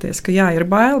apzināties, ka jā, ir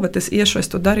bail, bet es iešu,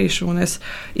 es to darīšu un es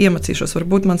iemācīšos.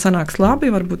 Varbūt man sanāks labi,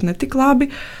 varbūt ne tik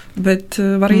labi, bet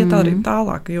var iet arī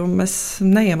tālāk, jo mēs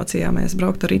neiemācījāmies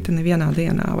braukt ar riteni vienā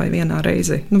dienā vai vienā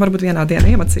reizi. Varbūt vienā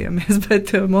dienā iemācījāmies,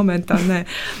 bet momentā nē.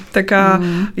 Tā kā,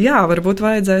 jā, varbūt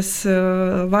vajadzēs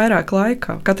vairāk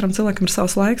laika. Katram cilvēkam ir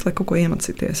savs laiks, lai kaut ko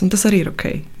iemācīties, un tas arī ir ok.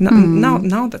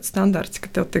 Nav tāds standarts,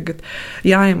 ka tev tagad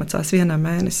jāiemācās vienā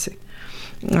mēnesī.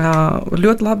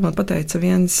 Ļoti labi man pateica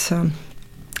viens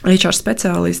HR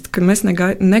speciālists, ka mēs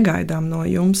negaidām no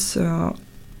jums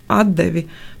atdevi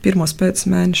pirmos 5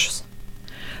 mēnešus.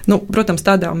 Protams,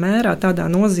 tādā mērā, tādā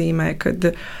nozīmē,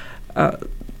 kad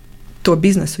to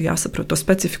biznesu jāsaprot, to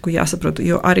specifiku jāsaprot,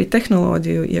 jo arī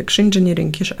tehnoloģiju, iekšā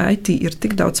inženieringa, iekšā IT ir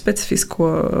tik daudz specifisko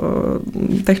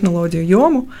tehnoloģiju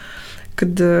jomu,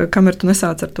 kad kamēr tu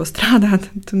nesāc ar to strādāt,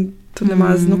 tu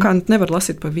nemaz nevar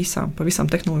lasīt par visām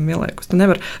tehnoloģijām vienlaikus. Tu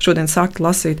nevar šodien sākt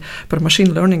lasīt par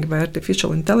machine learning vai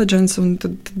artificial intelligence, un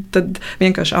tad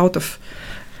vienkārši out of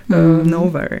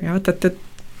nowhere. Ja? Tad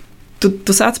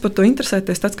tu sāc par to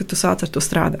interesēties, tad, kad tu sāc ar to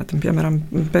strādāt. Un, piemēram,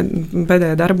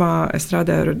 pēdējā darbā es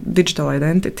strādāju ar digital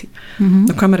identity.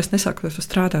 Kamēr es nesāku ar to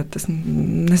strādāt, es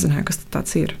nezināju, kas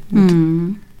tāds ir.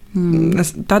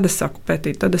 Tad es sāku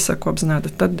pētīt, tad es sāku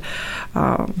apzināti, tad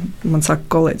man sāka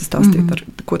kolēģi stāstīt,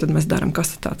 ko tad mēs darām,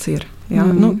 kas tāds ir. Ja?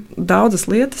 Daudzas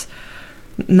lietas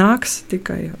nāks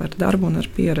tikai ar darbu un ar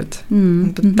pieredzi.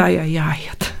 Un tad tajā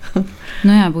jāiet.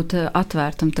 Jābūt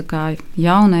atvērtam tā kā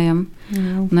jaunajam,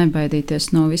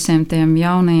 nebaidīties no visiem tiem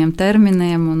jaunajiem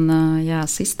terminiem un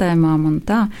sistēmām un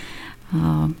tā.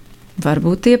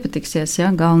 Varbūt iepatiksies,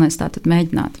 galvenais tātad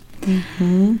mēģināt.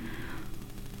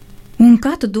 Un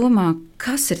kā tu domā,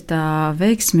 kas ir tā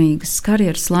veiksmīgas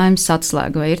karjeras laimes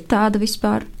atslēga, vai ir tāda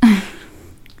vispār?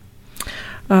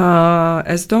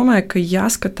 Es domāju, ka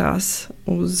jāskatās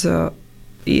uz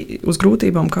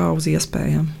grūtībām kā uz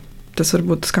iespējām. Tas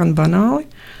varbūt skan banāli,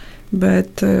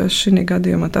 bet šī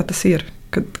gadījumā tā tas ir.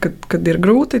 Kad ir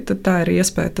grūti, tad tā ir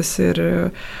iespēja. Tas ir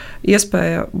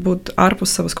iespēja būt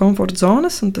ārpus savas komforta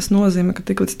zonas, un tas nozīmē, ka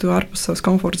tiklīdz tu ārpus savas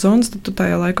komforta zonas, tad tu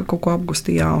tajā laikā kaut ko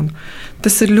apgūsti jaunu.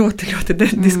 Tas ir ļoti, ļoti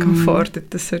diskomforti.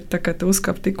 Tas ir tā, ka tu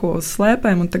uzkāp tikko uz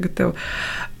slēpēm, un tagad tev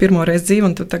pirmo reizi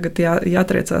dzīve, un tu tagad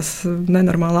jātriecās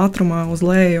nenormālā ātrumā uz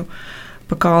leju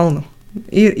pa kalnu.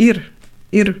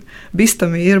 Ir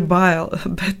bīstami, ir bail,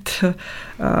 bet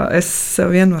es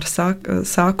vienmēr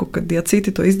saku, ka, ja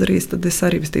citi to izdarīs, tad es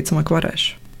arī visticamāk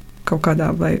varēšu kaut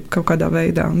kādā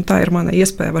veidā. Un tā ir mana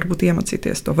iespēja varbūt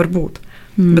iemācīties to, varbūt.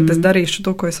 Bet es darīšu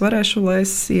to, ko es varēšu, lai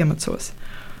es iemācos.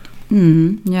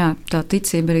 Jā, tā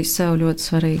ticība arī sev ļoti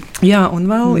svarīga. Jā,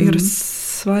 un vēl ir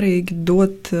svarīgi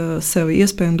dot sev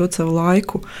iespēju un dot sev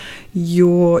laiku,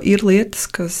 jo ir lietas,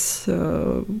 kas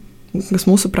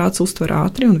mūsu prāts uztver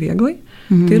ātri un viegli.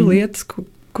 Tie ir lietas,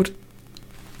 kur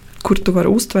tu vari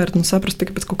uztvert un saprast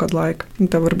tikai pēc kaut kāda laika.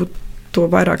 Tev varbūt to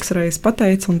vairākas reizes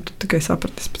pateica, un tu tikai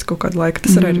sapratis pēc kaut kāda laika.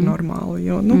 Tas arī ir normāli,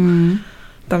 jo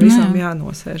tam visam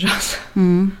jānosēžās.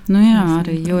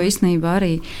 Arī, jo īstenībā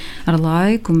arī ar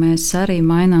laiku mēs arī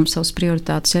mainām savas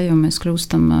prioritātes, jo mēs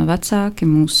kļūstam vecāki,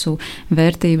 mūsu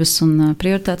vērtības un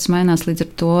prioritātes mainās, līdz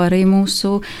ar to arī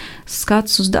mūsu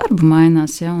skats uz darbu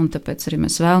mainās, un tāpēc arī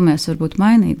mēs vēlamies varbūt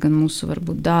mainīt gan mūsu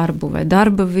varbūt darbu vai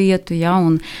darba vietu,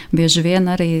 un bieži vien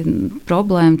arī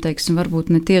problēma, teiksim,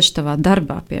 varbūt ne tieši tavā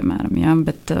darbā, piemēram,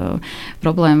 bet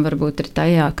problēma varbūt ir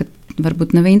tajā, ka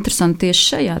varbūt nav interesanti tieši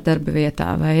šajā darba vietā,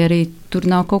 vai arī tur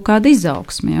nav kaut kāda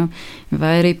izaugsme,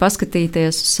 vai arī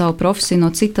paskatīties uz savu profesiju no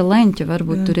cita leņķa,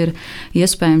 varbūt tur ir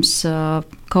iespējams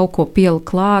kaut ko pielikt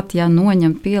klāt,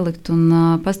 noņemt, pielikt un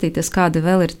paskatīties, kādi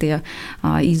vēl ir tie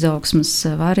izaugsmes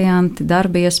varianti,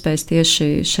 darba iespējas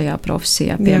tieši šajā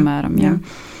profesijā, piemēram.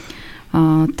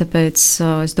 Tāpēc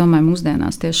es domāju,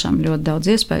 mūsdienās tiešām ļoti daudz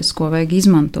iespējas, ko vajag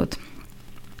izmantot.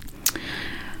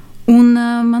 Un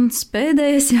mans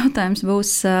pēdējais jautājums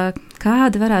būs,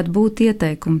 kādi varētu būt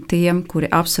ieteikumi tiem, kuri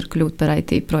apsver kļūt par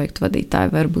IT projektu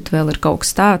vadītāju? Varbūt vēl ir kaut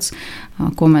kas tāds,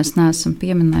 ko mēs neesam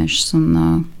pieminējuši un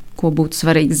ko būtu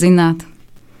svarīgi zināt?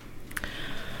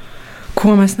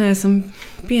 Ko mēs neesam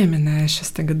pieminējuši,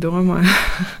 es tagad domāju.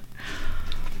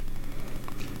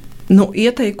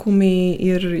 Ieteikumi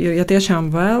ir, ja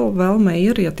tiešām vēlme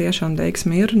ir, ja tiešām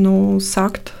teiksme ir,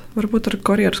 sakt. Varbūt ar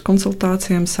karjeras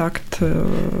konsultācijām, sākt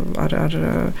ar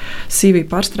CV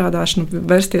pārstrādāšanu,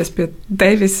 vērsties pie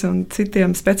tevis un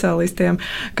citiem speciālistiem,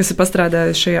 kas ir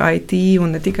pastrādājuši IT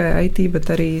un ne tikai IT,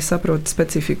 bet arī saprot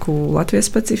specifiku,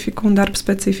 Latvijas specifiku un darba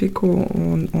specifiku.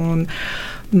 Un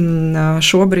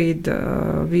šobrīd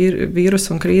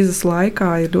vīrusu un krīzes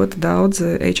laikā ir ļoti daudz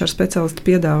HR speciālisti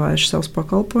piedāvājuši savus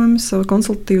pakalpojumus,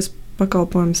 konsultatīvus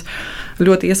pakalpojumus.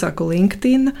 Ļoti iesaku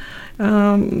LinkedIn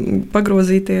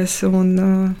pagrozīties un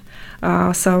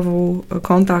savu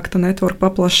kontaktu networku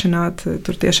paplašināt.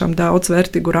 Tur tiešām daudz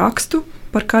vērtīgu rakstu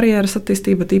par karjeras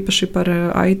attīstību, īpaši par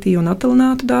IT un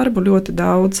attālinātu darbu. Ļoti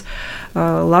daudz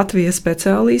Latvijas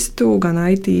speciālistu, gan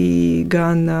IT,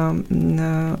 gan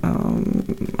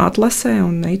atlasē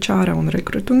un HR un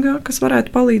rekrutingā, kas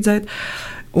varētu palīdzēt.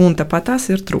 Un tāpat tās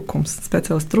ir trūkums,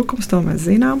 speciālists trūkums, to mēs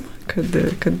zinām,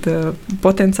 kad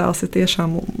potenciāls ir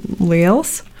tiešām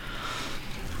liels.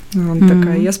 Un tā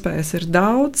kā iespējas ir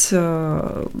daudz,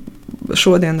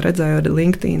 šodien redzēju arī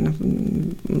LinkedIn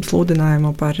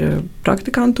sludinājumu par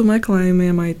praktikantu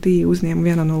meklējumiem IT uzņēmumu,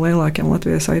 viena no lielākajiem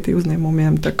Latvijas IT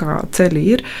uzņēmumiem. Tā kā ceļi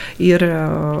ir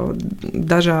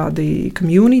dažādi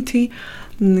community,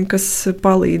 kas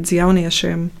palīdz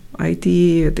jauniešiem. IT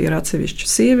ir atsevišķu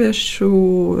sieviešu,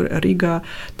 Rīgā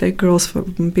Tech Girls,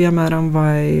 piemēram,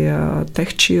 vai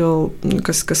TechChill,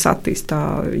 kas attīstā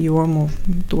jomu,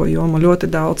 to jomu ļoti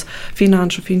daudz.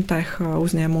 Finanšu, fintech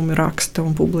uzņēmumi raksta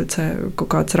un publicē kaut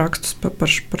kādus rakstus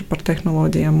par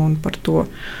tehnoloģijām un par to,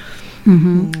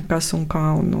 kas un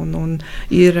kā. Un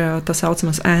ir tā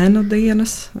saucamas ēnu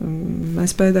dienas.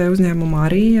 Mēs pēdējā uzņēmumā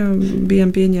arī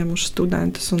bijām pieņēmuši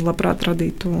studentus un labprāt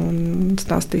radītu un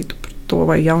stāstītu par to,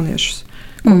 vai jauniešus,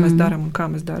 ko mēs darām un kā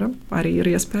mēs darām. Arī ir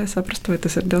iespēja saprast, vai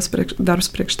tas ir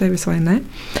darbs priekš tevis vai ne.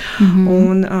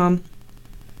 Un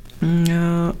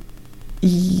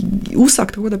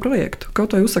uzsākt kaut kādu projektu,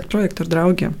 kaut vai uzsākt projektu ar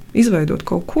draugiem, izveidot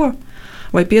kaut ko,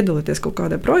 vai piedalīties kaut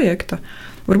kādā projektā,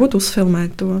 varbūt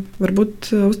uzfilmēt to,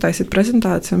 varbūt uztaisīt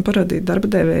prezentāciju un parādīt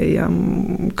darba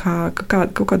devējiem kaut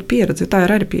kādu pieredzi, tā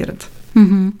ir arī pieredze.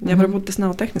 Varbūt tas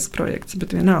nav tehnisks projekts,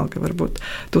 bet vienalga, varbūt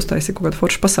tu uztaisi kaut kādu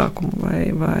foršu pasākumu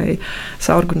vai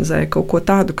saorganizēji kaut ko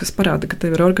tādu, kas parāda, ka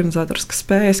tev ir organizators, kas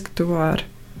spējas, ka tu vari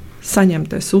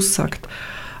saņemties, uzsākt,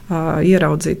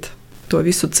 ieraudzīt to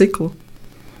visu ciklu.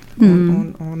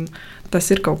 Un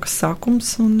tas ir kaut kas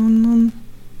sākums un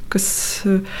kas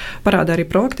parāda arī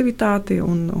proaktivitāti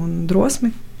un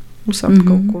drosmi uzsākt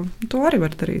kaut ko. To arī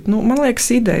var darīt. Man liekas,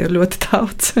 ideja ir ļoti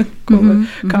daudz,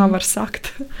 kā var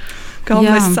sakt.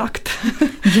 Galvenais sakt.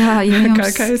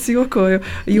 Kā es jokoju,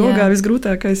 jogā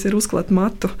visgrūtākais ir uzklāt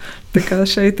matu. Tā kā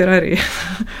šeit ir arī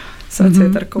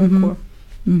sāciet ar kaut ko.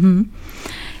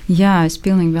 Jā, es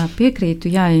pilnībā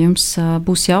piekrītu. Jā, ja jums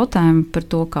būs jautājumi par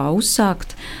to, kā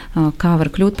uzsākt, kā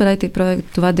var kļūt par IT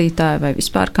projektu vadītāju vai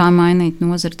vispār kā mainīt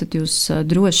nozari, tad jūs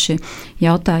droši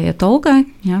jautājiet Olgai,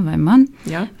 vai man.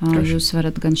 Jā, jūs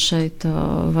varat gan šeit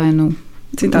vai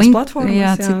citās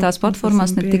platformās. Citās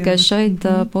platformās, ne tikai šeit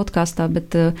podkastā,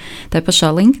 bet tā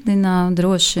pašā LinkedInā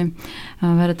droši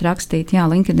varat rakstīt. Jā,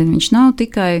 LinkedIn viņš nav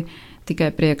tikai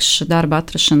priekš darba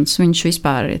atrašanas, viņš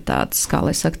vispār ir tāds, kā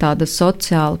lai saka, tāda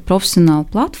sociāla, profesionāla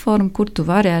platforma, kur tu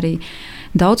vari arī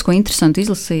daudz ko interesantu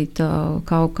izlasīt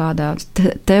kaut kādā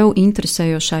tev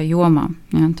interesējošā jomā.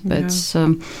 Tāpēc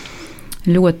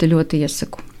ļoti, ļoti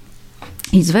iesaku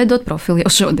izveidot profilu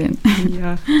jau šodien.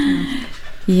 Jā.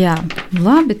 Jā,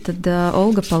 labi, tad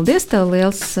Olga, paldies tev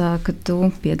liels, ka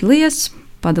tu piedalījies.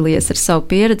 Padalījies ar savu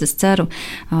pieredzi. Es ceru,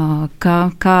 ka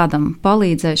kādam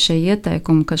palīdzēs šie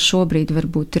ieteikumi, kas šobrīd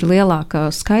varbūt ir lielākā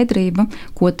skaidrība,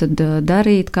 ko tad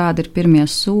darīt, kādi ir pirmie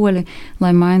soļi, lai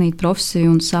mainītu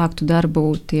profesiju un sāktu darbu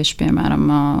tieši, piemēram,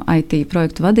 IT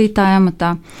projektu vadītāja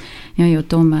amatā, jo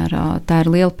tomēr tā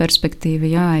ir liela perspektīva,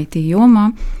 IT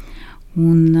jomā,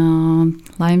 un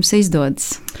lai jums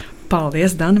izdodas.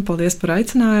 Paldies, Dana, paldies par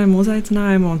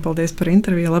uzaicinājumu, un paldies par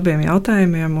interviju, labiem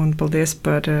jautājumiem, un paldies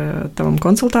par tavam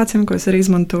konsultācijām, ko es arī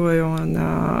izmantoju, un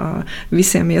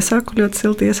visiem ļoti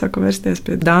silti iesaku vērsties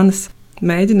pie Danas,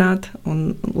 mēģināt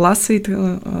un lasīt.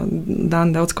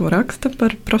 Dana daudz ko raksta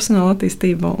par profesionālu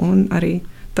attīstību, un arī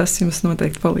tas jums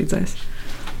noteikti palīdzēs.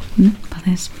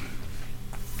 Paldies!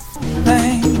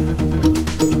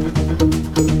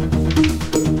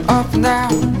 Up and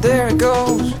down, there it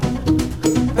goes.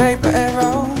 Paper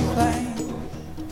arrow